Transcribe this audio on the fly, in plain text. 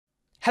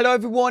Hello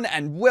everyone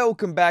and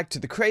welcome back to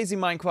the crazy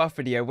Minecraft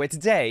video where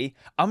today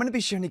I'm going to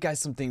be showing you guys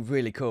something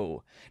really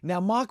cool.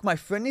 Now Mark, my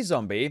friendly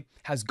zombie,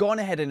 has gone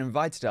ahead and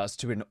invited us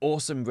to an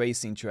awesome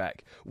racing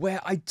track where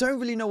I don't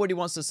really know what he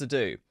wants us to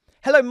do.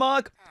 Hello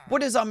Mark,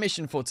 what is our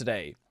mission for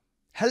today?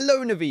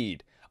 Hello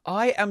Naveed,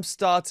 I am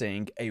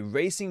starting a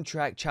racing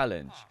track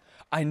challenge.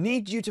 I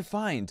need you to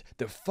find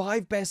the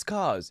 5 best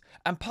cars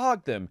and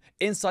park them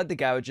inside the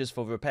garages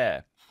for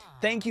repair.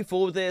 Thank you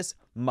for this,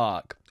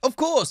 Mark. Of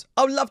course,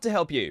 I would love to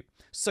help you.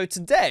 So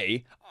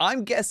today,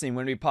 I'm guessing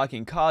when we're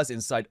parking cars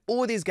inside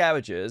all these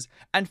garages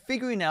and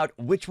figuring out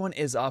which one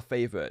is our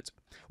favorite.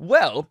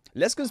 Well,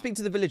 let's go speak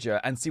to the villager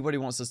and see what he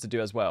wants us to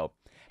do as well.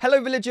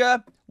 Hello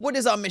villager, what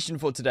is our mission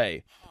for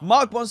today?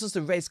 Mark wants us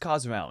to race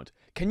cars around.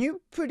 Can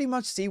you pretty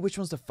much see which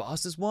one's the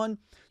fastest one?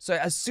 So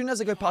as soon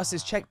as I go past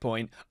this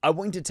checkpoint, I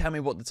want you to tell me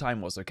what the time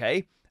was,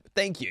 okay?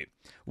 Thank you.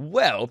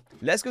 Well,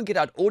 let's go get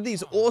out all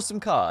these awesome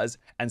cars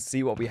and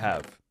see what we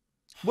have.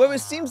 Well, it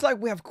seems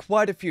like we have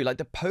quite a few, like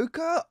the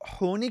Poker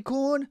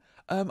Hornicorn.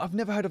 I've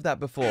never heard of that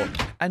before.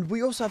 And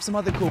we also have some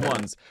other cool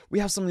ones. We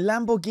have some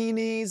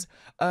Lamborghinis,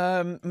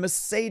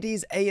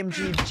 Mercedes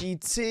AMG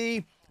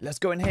GT. Let's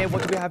go in here.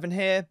 What do we have in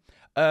here?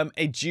 A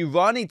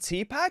Girani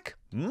T-Pack.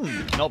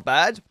 Not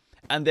bad.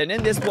 And then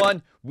in this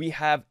one, we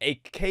have a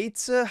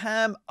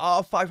Caterham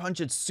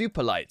R500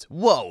 Superlight.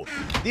 Whoa,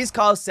 these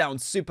cars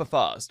sound super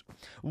fast.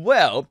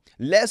 Well,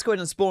 let's go ahead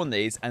and spawn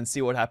these and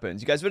see what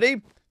happens. You guys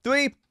ready?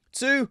 3,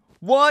 2,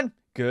 1.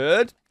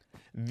 Good.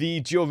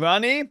 The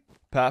Girani.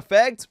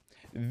 Perfect.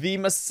 The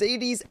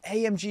Mercedes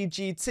AMG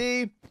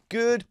GT.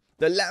 Good.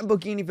 The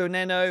Lamborghini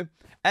Veneno.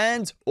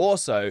 And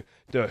also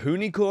the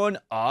Unicorn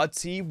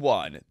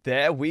RT1.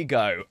 There we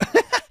go.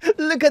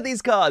 Look at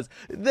these cars.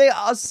 They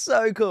are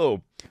so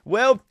cool.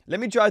 Well, let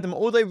me drive them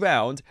all the way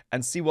around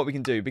and see what we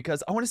can do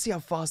because I want to see how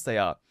fast they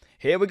are.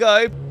 Here we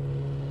go.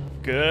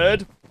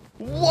 Good.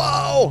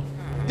 Whoa!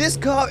 This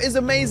car is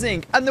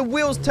amazing. And the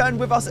wheels turn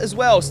with us as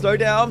well. Slow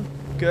down.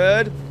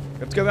 Good. We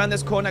have to go around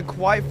this corner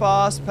quite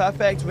fast.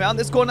 Perfect. Around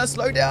this corner.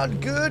 Slow down.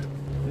 Good.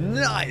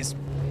 Nice.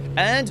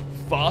 And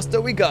faster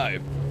we go.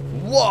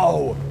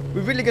 Whoa.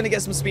 We're really going to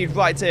get some speed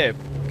right here.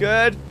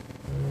 Good.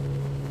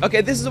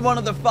 Okay, this is one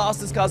of the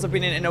fastest cars I've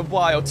been in a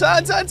while.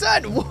 Turn, turn,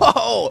 turn.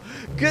 Whoa.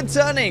 Good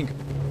turning.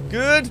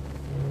 Good.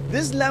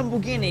 This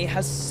Lamborghini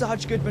has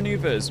such good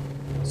maneuvers.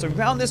 So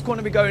round this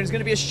corner we go. And it's going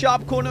to be a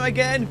sharp corner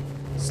again.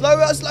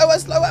 Slower, slower,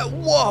 slower.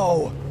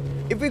 Whoa.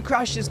 If we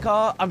crash this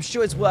car, I'm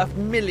sure it's worth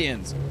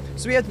millions.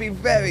 So we have to be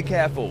very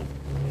careful.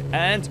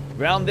 And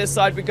round this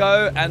side we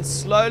go. And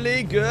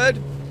slowly.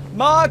 Good.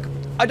 Mark,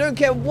 I don't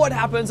care what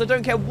happens. I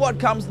don't care what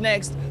comes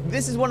next.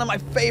 This is one of my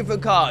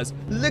favorite cars.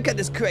 Look at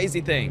this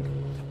crazy thing.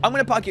 I'm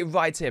going to park it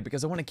right here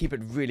because I want to keep it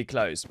really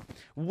close.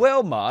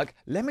 Well, Mark,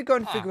 let me go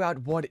and figure out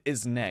what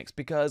is next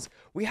because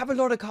we have a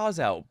lot of cars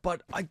out,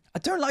 but I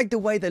don't like the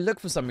way they look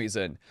for some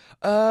reason.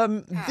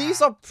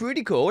 These are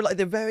pretty cool, like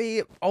they're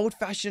very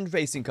old-fashioned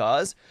racing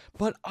cars,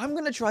 but I'm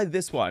going to try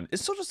this one.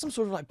 It's sort of some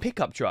sort of like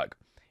pickup truck.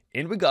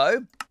 In we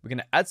go. We're going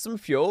to add some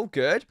fuel.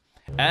 Good.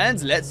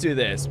 And let's do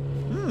this.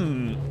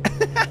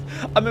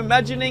 I'm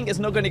imagining it's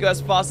not going to go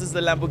as fast as the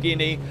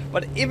Lamborghini,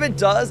 but if it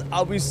does,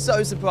 I'll be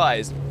so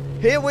surprised.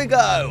 Here we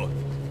go.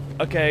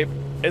 Okay,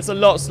 it's a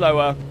lot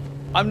slower.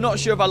 I'm not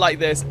sure if I like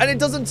this. And it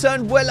doesn't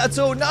turn well at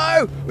all.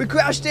 No, we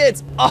crashed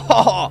it.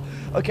 Oh,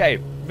 okay.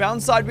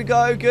 Round side we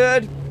go.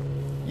 Good.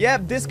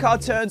 Yep, this car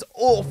turns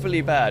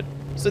awfully bad.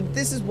 So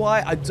this is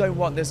why I don't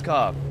want this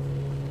car.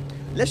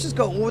 Let's just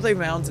go all the way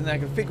around and then I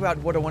can figure out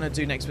what I want to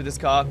do next with this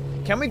car.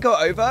 Can we go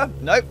over?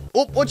 Nope.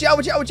 Oh, watch out,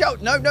 watch out, watch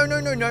out. No, no,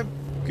 no, no, no.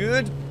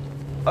 Good.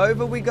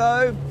 Over we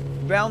go.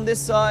 Round this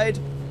side.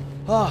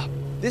 Ah.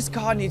 This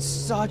car needs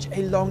such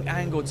a long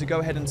angle to go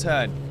ahead and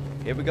turn.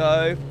 Here we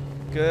go.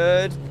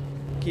 Good.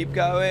 Keep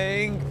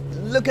going.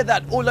 Look at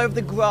that. All over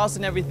the grass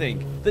and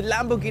everything. The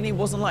Lamborghini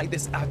wasn't like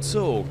this at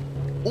all.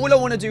 All I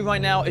want to do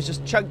right now is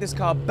just chuck this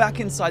car back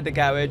inside the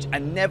garage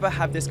and never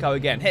have this car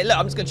again. Hey, look.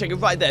 I'm just going to chuck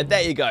it right there.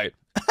 There you go.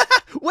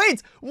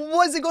 Wait.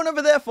 What is it going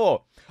over there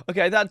for?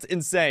 Okay, that's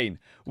insane.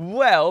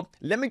 Well,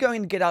 let me go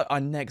and get out our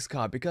next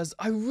car because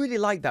I really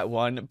like that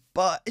one,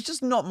 but it's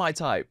just not my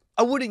type.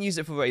 I wouldn't use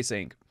it for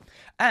racing.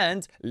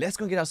 And let's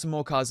go get out some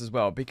more cars as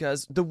well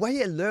because the way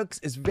it looks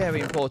is very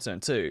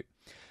important too.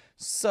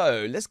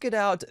 So let's get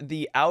out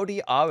the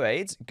Audi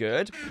R8.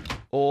 Good.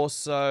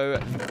 Also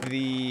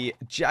the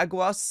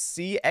Jaguar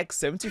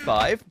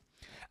CX-75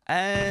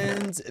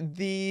 and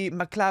the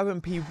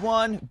McLaren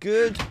P1.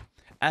 Good.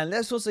 And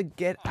let's also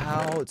get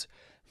out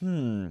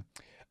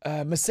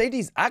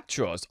Mercedes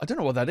Actros. I don't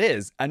know what that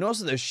is. And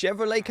also the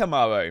Chevrolet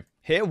Camaro.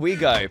 Here we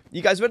go.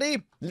 You guys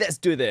ready? Let's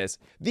do this.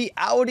 The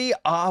Audi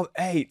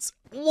R8.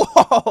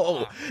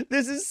 Whoa!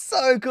 This is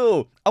so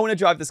cool. I want to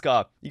drive this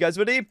car. You guys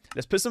ready?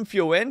 Let's put some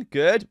fuel in.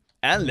 Good.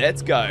 And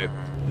let's go.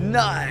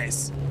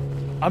 Nice.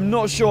 I'm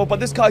not sure, but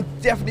this car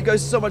definitely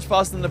goes so much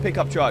faster than the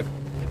pickup truck.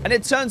 And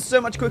it turns so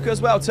much quicker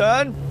as well.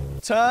 Turn.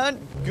 Turn.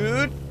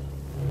 Good.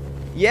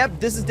 Yep,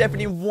 this is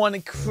definitely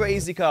one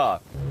crazy car.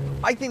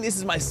 I think this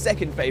is my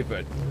second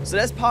favorite. So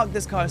let's park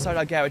this car inside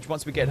our garage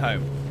once we get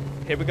home.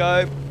 Here we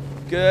go.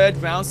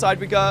 Good. Round side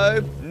we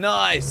go.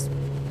 Nice.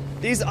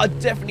 These are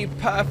definitely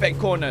perfect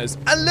corners.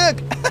 And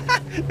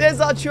look,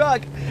 there's our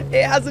truck.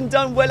 It hasn't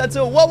done well at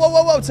all. Whoa, whoa,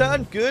 whoa, whoa,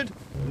 turn. Good.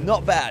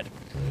 Not bad.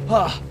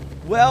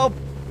 Well,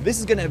 this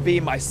is going to be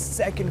my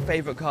second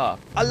favorite car.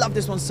 I love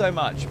this one so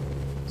much.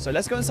 So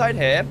let's go inside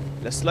here.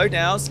 Let's slow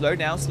down, slow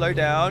down, slow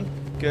down.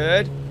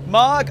 Good.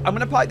 Mark, I'm going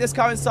to park this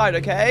car inside,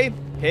 okay?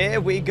 Here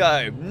we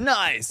go.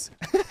 Nice.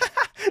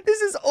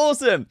 This is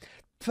awesome.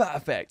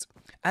 Perfect.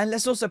 And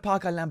let's also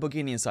park our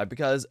Lamborghini inside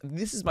because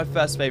this is my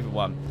first favorite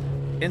one.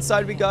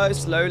 Inside we go,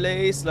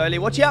 slowly, slowly.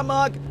 Watch out,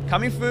 Mark.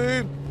 Coming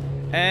through.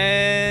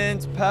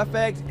 And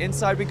perfect.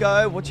 Inside we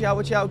go. Watch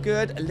out.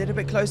 Good. A little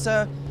bit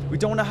closer. We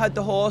don't want to hurt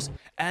the horse.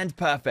 And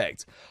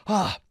perfect.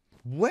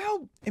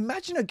 Well,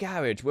 imagine a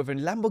garage with a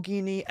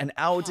Lamborghini, an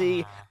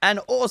Audi, and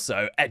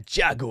also a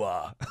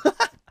Jaguar.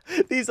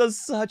 These are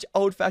such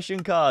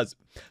old-fashioned cars.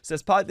 So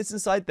let's park this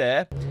inside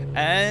there.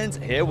 And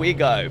here we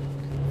go.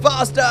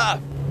 Faster.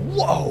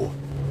 Whoa.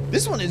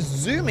 This one is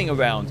zooming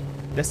around.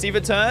 Let's see if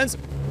it turns.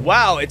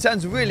 Wow, it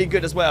turns really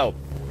good as well.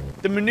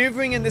 The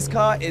maneuvering in this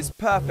car is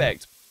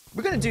perfect.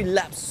 We're going to do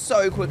laps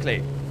so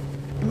quickly.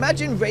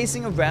 Imagine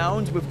racing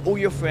around with all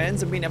your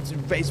friends and being able to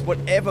race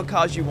whatever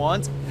cars you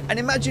want. And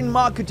imagine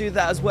Mark could do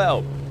that as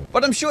well.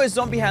 But I'm sure his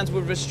zombie hands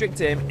would restrict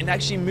him in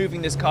actually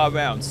moving this car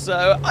around.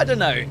 So, I don't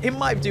know. It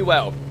might do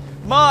well.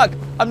 Mark,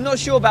 I'm not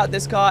sure about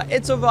this car.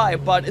 It's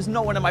alright, but it's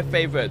not one of my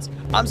favorites.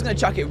 I'm just going to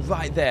chuck it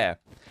right there.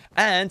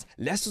 And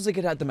let's also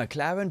get out the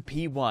McLaren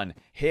P1.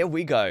 Here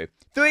we go.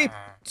 3,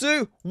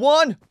 2,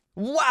 1.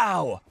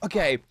 Wow.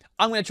 Okay,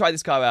 I'm going to try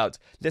this car out.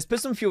 Let's put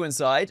some fuel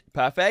inside.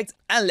 Perfect.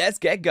 And let's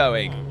get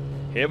going.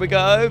 Here we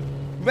go.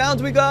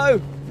 Round we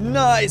go.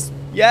 Nice.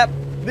 Yep.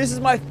 This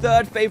is my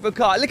third favorite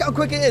car. Look how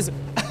quick it is.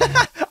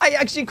 I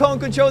actually can't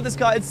control this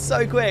car. It's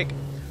so quick.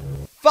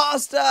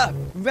 Faster.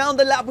 Round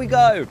the lap we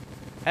go.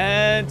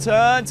 And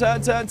turn,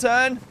 turn, turn,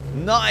 turn.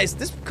 Nice.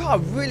 This car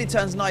really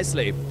turns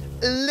nicely.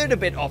 A little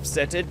bit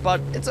offsetted,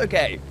 but it's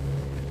okay.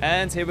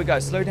 And here we go.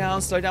 Slow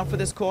down for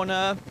this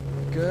corner.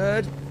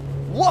 Good.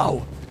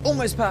 Whoa.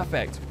 Almost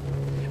perfect.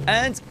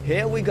 And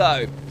here we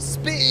go.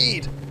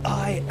 Speed.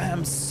 I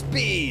am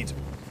speed.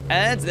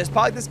 And let's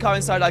park this car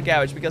inside our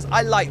garage because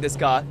I like this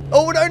car.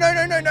 Oh, no, no,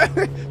 no, no,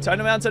 no.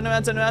 Turn around, turn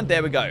around, turn around.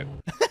 There we go.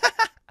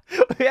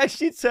 We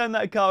actually turned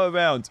that car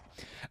around.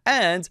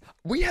 And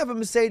we have a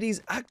Mercedes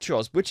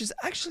Actros, which is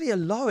actually a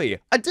lorry.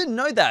 I didn't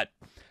know that.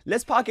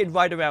 Let's park it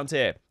right around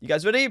here. You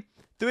guys ready?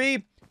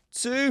 3,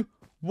 2,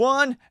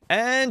 1,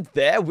 and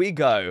there we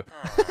go.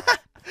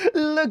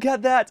 Look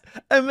at that.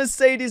 A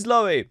Mercedes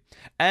lorry.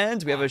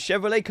 And we have a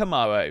Chevrolet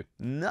Camaro.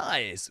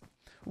 Nice.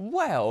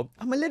 Well,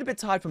 I'm a little bit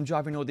tired from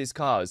driving all these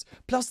cars.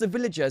 Plus, the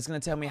villager is going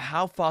to tell me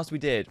how fast we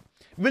did.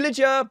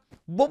 Villager,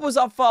 what was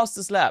our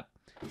fastest lap?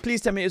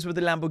 Please tell me it was with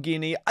the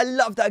Lamborghini. I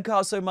love that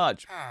car so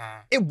much.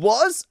 It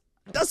was?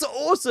 That's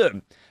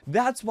awesome.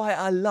 That's why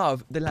I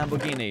love the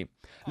Lamborghini.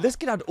 Let's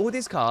get out all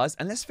these cars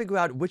and let's figure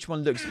out which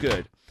one looks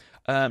good.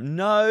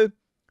 No.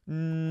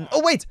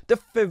 Oh, wait. The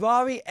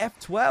Ferrari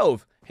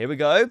F12. Here we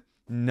go.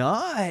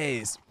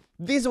 Nice.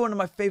 These are one of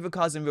my favorite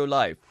cars in real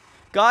life.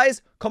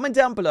 Guys, comment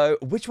down below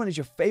which one is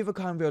your favorite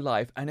car in real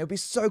life, and it'll be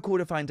so cool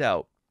to find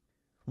out.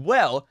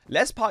 Well,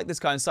 let's park this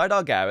car inside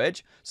our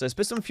garage. So let's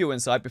put some fuel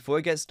inside before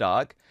it gets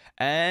dark.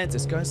 And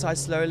let's go inside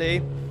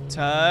slowly.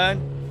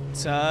 Turn.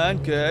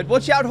 Turn. Good.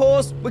 Watch out,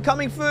 horse. We're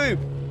coming through.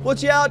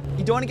 Watch out.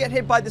 You don't want to get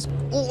hit by this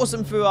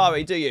awesome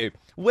Ferrari, do you?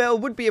 Well,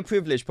 it would be a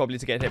privilege probably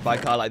to get hit by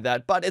a car like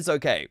that, but it's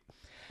okay.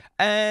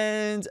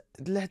 And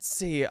let's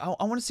see. I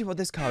want to see what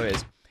this car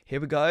is. Here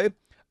we go.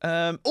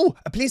 Oh,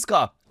 a police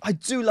car. I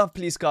do love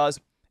police cars.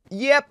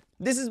 Yep,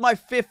 this is my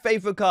 5th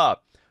favorite car.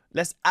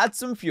 Let's add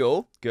some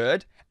fuel.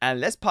 Good. And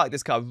let's park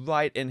this car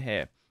right in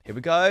here. Here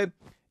we go.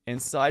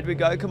 Inside we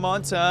go. Come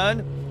on,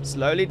 turn.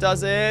 Slowly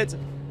does it.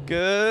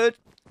 Good.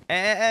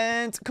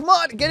 And come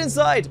on, get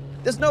inside.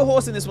 There's no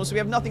horse in this one, so we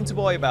have nothing to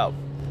worry about.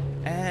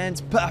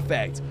 And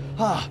perfect.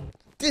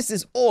 This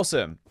is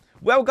awesome.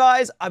 Well,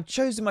 guys, I've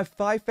chosen my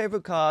 5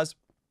 favorite cars.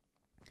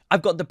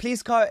 I've got the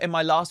police car in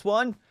my last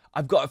one.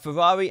 I've got a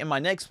Ferrari in my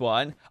next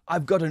one.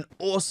 I've got an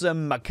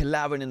awesome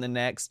McLaren in the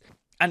next.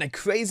 And a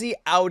crazy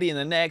Audi in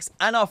the next.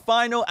 And our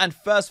final and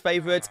first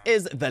favorite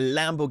is the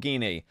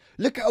Lamborghini.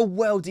 Look at how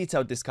well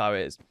detailed this car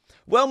is.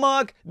 Well,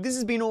 Mark, this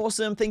has been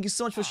awesome. Thank you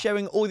so much for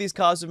sharing all these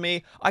cars with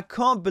me. I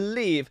can't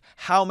believe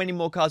how many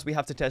more cars we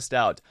have to test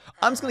out.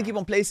 I'm just going to keep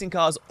on placing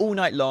cars all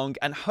night long.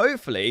 And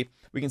hopefully,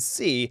 we can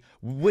see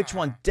which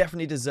one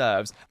definitely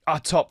deserves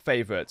our top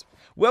favorite.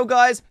 Well,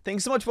 guys,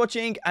 thanks so much for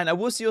watching, and I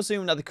will see you soon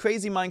with another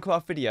crazy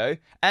Minecraft video.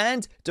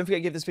 And don't forget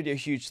to give this video a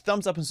huge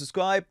thumbs up and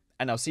subscribe,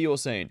 and I'll see you all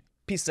soon.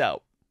 Peace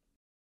out.